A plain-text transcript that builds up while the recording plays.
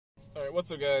Alright,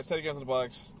 what's up guys? Teddy Guns in the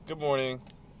Box. Good morning.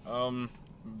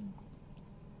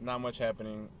 Not much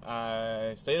happening.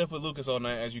 I stayed up with Lucas all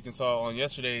night, as you can saw on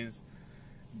yesterday's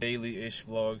daily-ish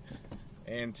vlog.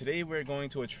 And today we're going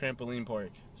to a trampoline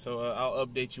park. So I'll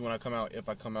update you when I come out, if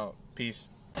I come out. Peace.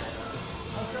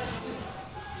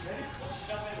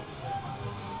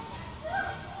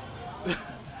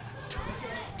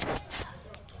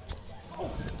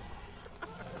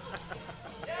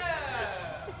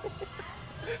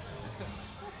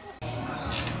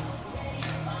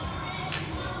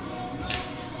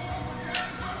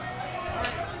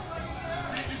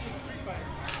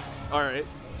 All right.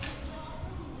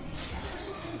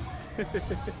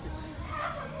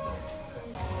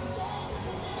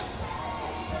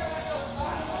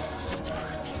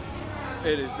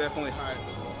 It is definitely hot,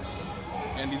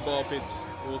 and these ball pits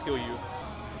will kill you.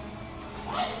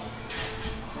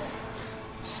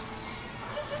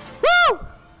 Woo!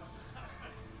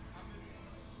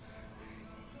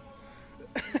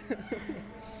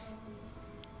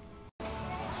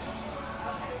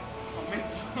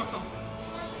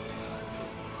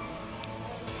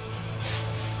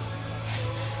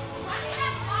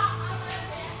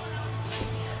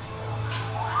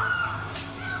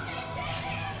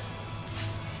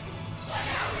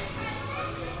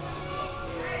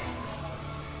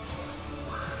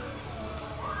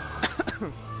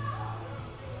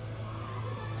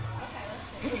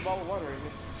 There's a bottle of water right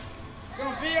here. You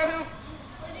gonna video him?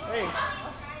 Hey.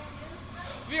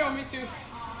 Video me too.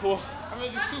 Cool. I'm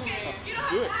gonna do two.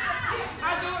 Do it.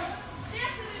 I'll do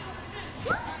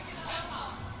it.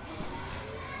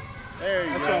 There you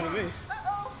go. That's fine with me.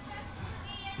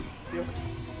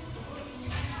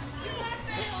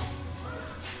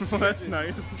 Well, that's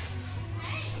nice.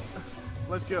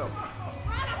 Let's go.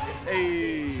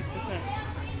 Hey. This time.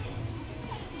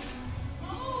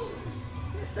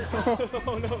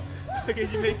 Oh no. Okay,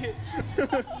 you make it.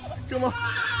 Come on.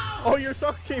 Oh, your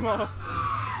sock came off.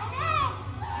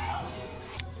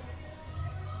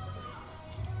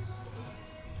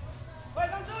 Wait,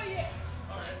 don't do it yet.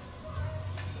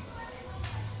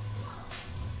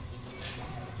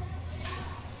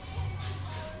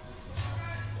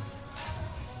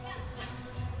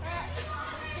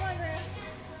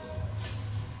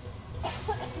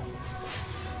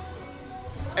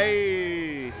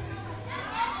 Hey.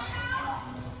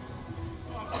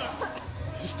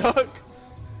 Stuck.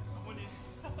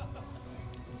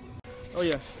 Oh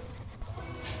yeah.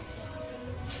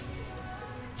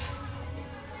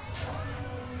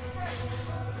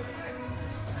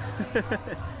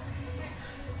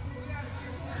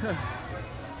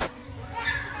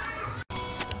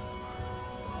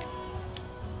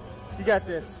 You got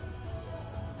this.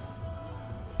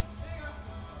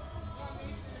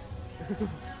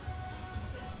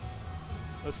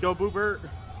 Let's go, Boobert.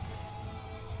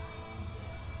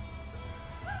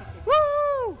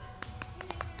 Woo!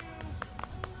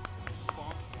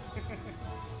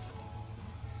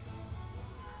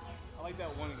 I like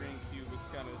that one green cube. It's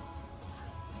kind of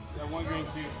that one green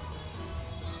cube.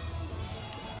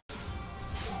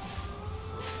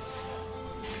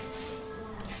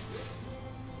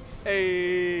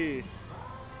 Hey,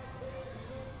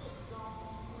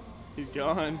 he's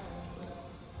gone.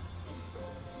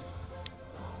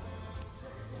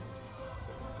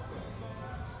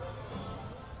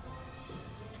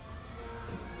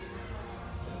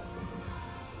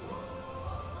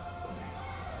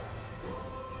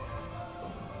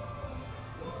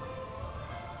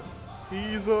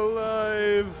 He's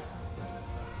alive.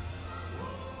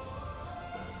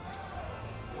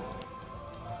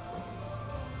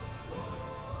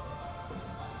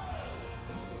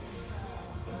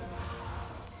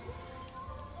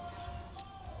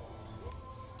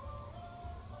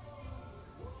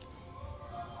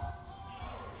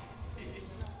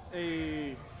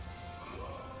 Hey.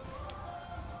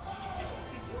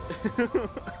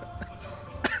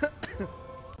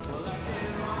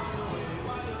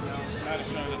 Not as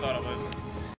strong as I thought it was.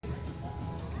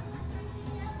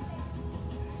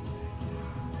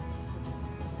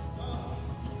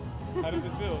 How does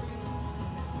it feel?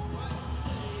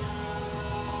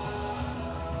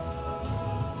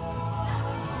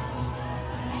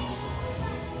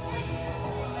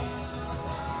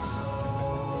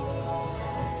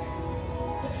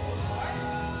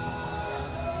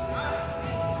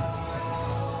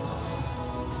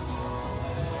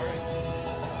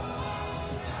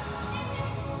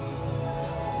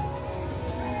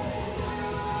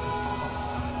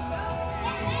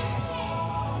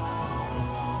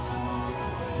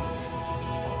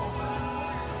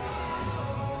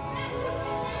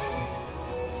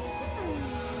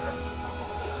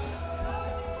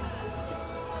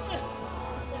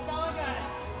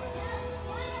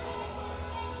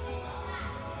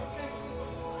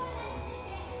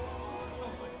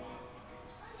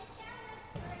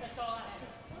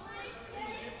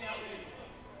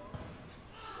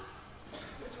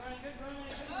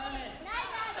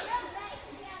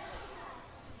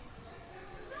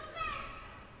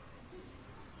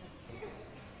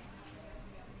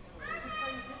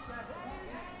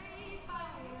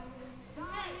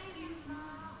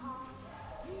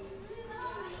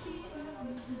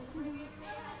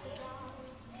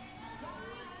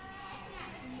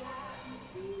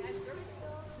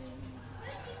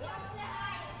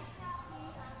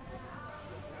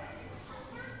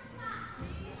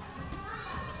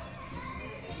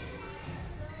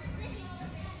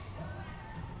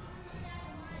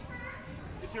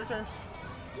 It's your turn.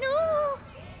 No!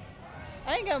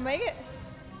 I ain't gonna make it.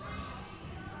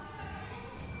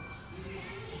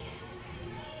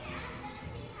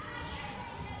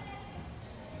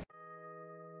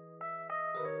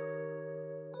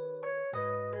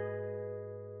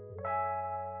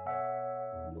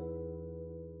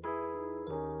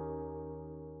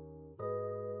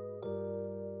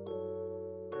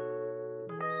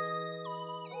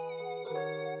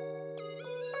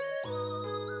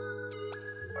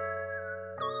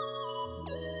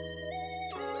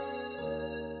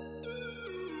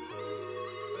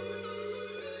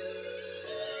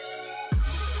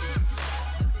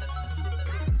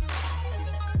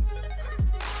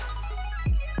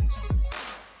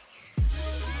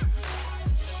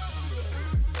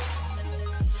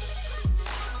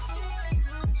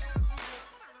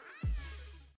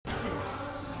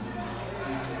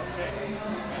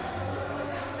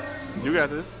 You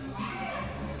got this.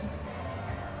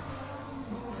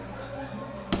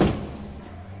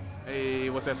 Hey,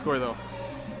 what's that score though?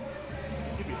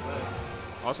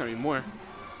 Oh, it's gonna be more.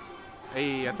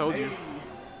 Hey, I told you.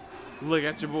 Look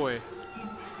at your boy.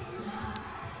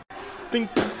 Ding.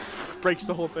 Breaks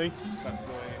the whole thing.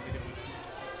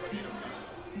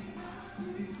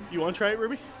 You want to try it,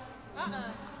 Ruby? I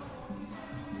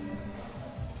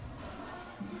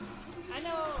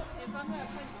know if I'm gonna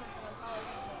punch something, I'll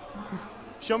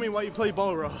Show me why you play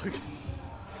ball rock.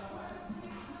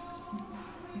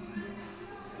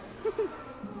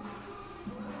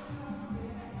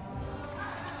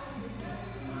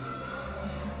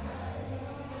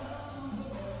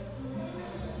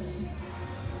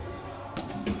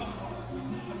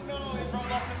 No, it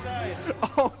rolled off the side.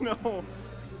 Oh no.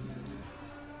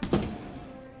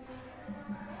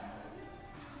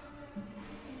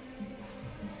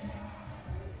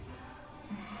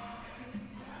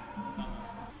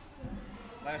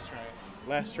 Last try.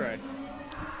 Last try.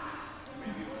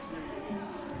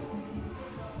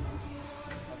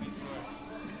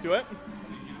 Do it?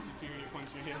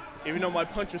 Even though my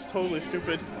punch was totally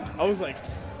stupid, I was like,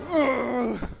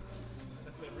 ugh.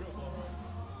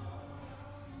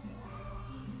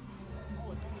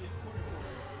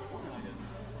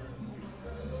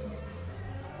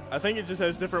 I think it just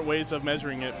has different ways of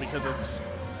measuring it because it's.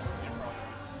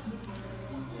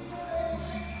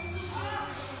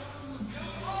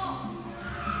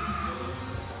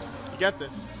 You got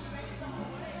this.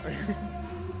 I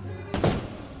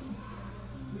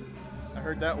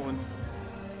heard that one.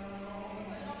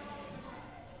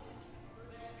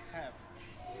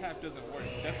 Tap doesn't work.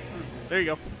 That's proof. There you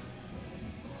go.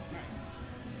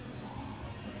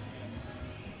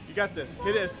 You got this.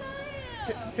 Hit it.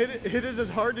 Hit it as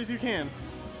hard as you can.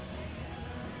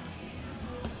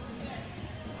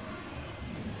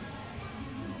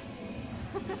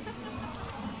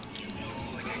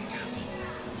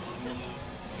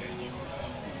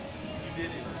 You did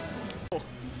it. Oh.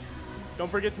 Don't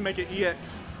forget to make it EX.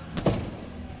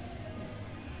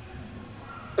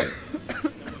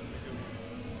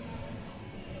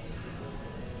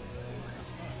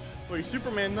 Well, you're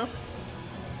Superman, though.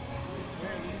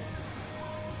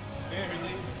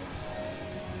 Barely.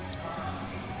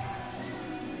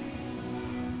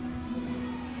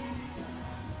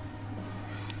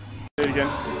 Do it again.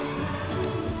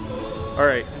 All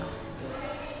right.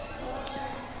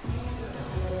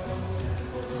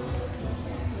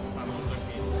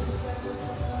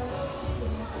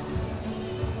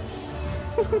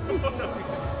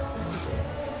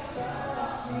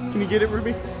 Can you get it,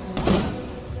 Ruby?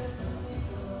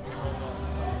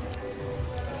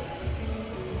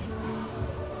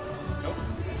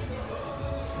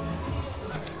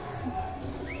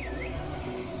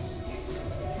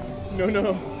 No,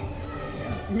 no.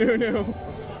 No, no. There's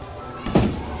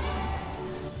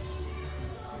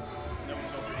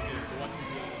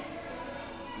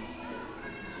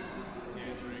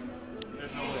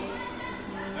no way.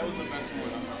 That was the best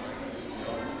one.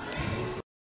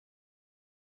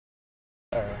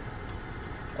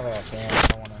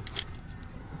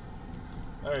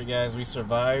 Alright guys, we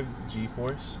survived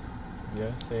G-Force.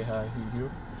 Yeah, say hi, Hugh.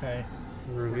 Hey.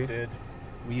 Ruby. We did.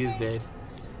 We is dead.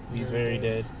 We is very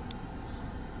dead.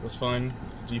 It was fun.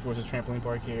 G-Force's trampoline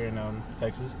park here in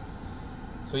Texas.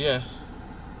 So yeah,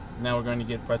 now we're going to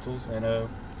get pretzels, and I'll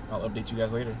update you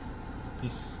guys later.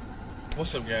 Peace.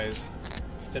 What's up, guys?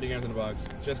 Teddy Grams in the box.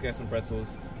 Just got some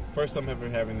pretzels. First time ever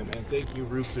having them, and thank you,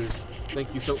 Roopsters.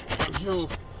 Thank you so much.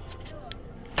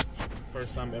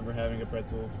 First time ever having a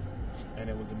pretzel, and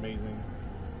it was amazing.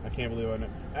 I can't believe I know.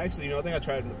 Actually, I think I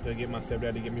tried to get my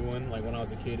stepdad to get me one, like when I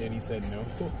was a kid, and he said no.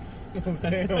 He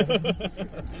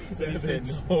said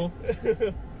no.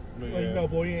 But Like, yeah. no,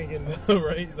 boy, you ain't getting that.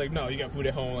 Right? He's like, no, you got food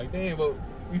at home. Like, damn, but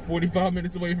we 45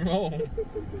 minutes away from home.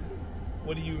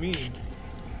 What do you mean?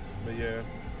 But yeah,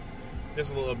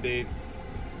 just a little update.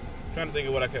 Trying to think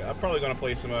of what I could. I'm probably gonna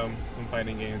play some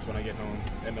fighting games when I get home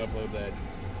and upload that.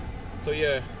 So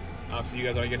yeah, I'll see you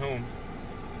guys when I get home.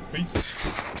 Peace.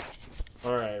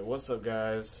 All right, what's up,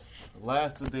 guys?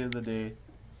 Last day of the day.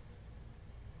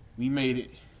 We made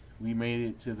it. We made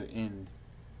it to the end.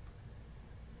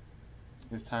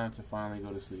 It's time to finally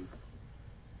go to sleep.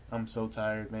 I'm so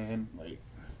tired, man. Like,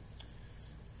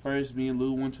 first, me and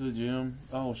Lou went to the gym.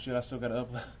 Oh shit, I still gotta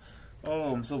upload.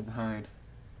 Oh, I'm so behind.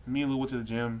 Me and Lou went to the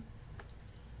gym.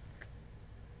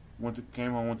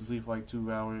 Came home, went to sleep for like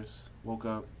 2 hours. Woke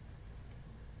up.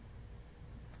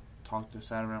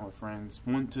 Sat around with friends.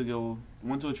 Went to a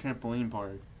trampoline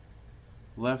park.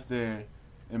 Left there.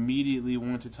 Immediately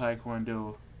went to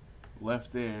Taekwondo.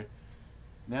 Left there.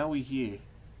 Now we here.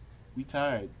 We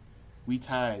tired. We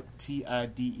tied.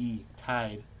 T-I-D-E.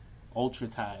 Tied. Ultra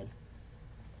tied.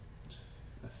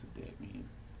 That's a dead meme.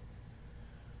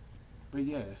 But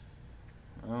yeah.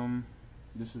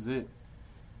 This is it.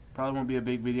 Probably won't be a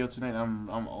big video tonight.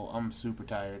 I'm super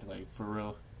tired. Like, for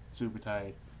real. Super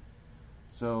tired.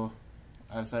 So,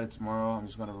 I decided tomorrow I'm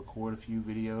just going to record a few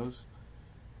videos.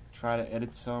 Try to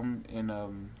edit some in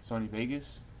Sony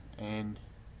Vegas. And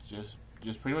just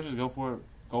pretty much just go for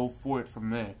it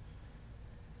from there.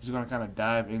 Just gonna kind of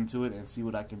dive into it and see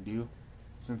what I can do,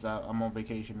 since I'm on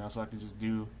vacation now, so I can just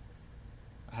do.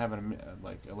 I have a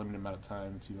limited amount of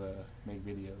time to make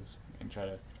videos and try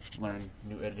to learn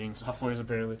new editing softwares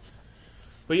apparently.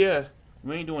 But yeah,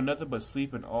 we ain't doing nothing but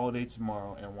sleeping all day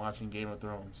tomorrow and watching Game of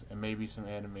Thrones and maybe some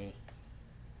anime.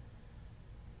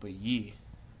 But yeah,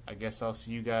 I guess I'll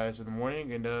see you guys in the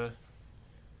morning, and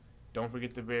don't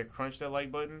forget to crunch that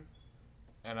like button,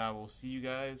 and I will see you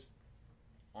guys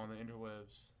on the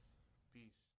interwebs.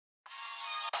 Peace.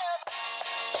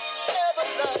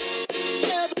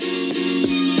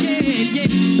 Yeah,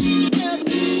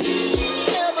 yeah.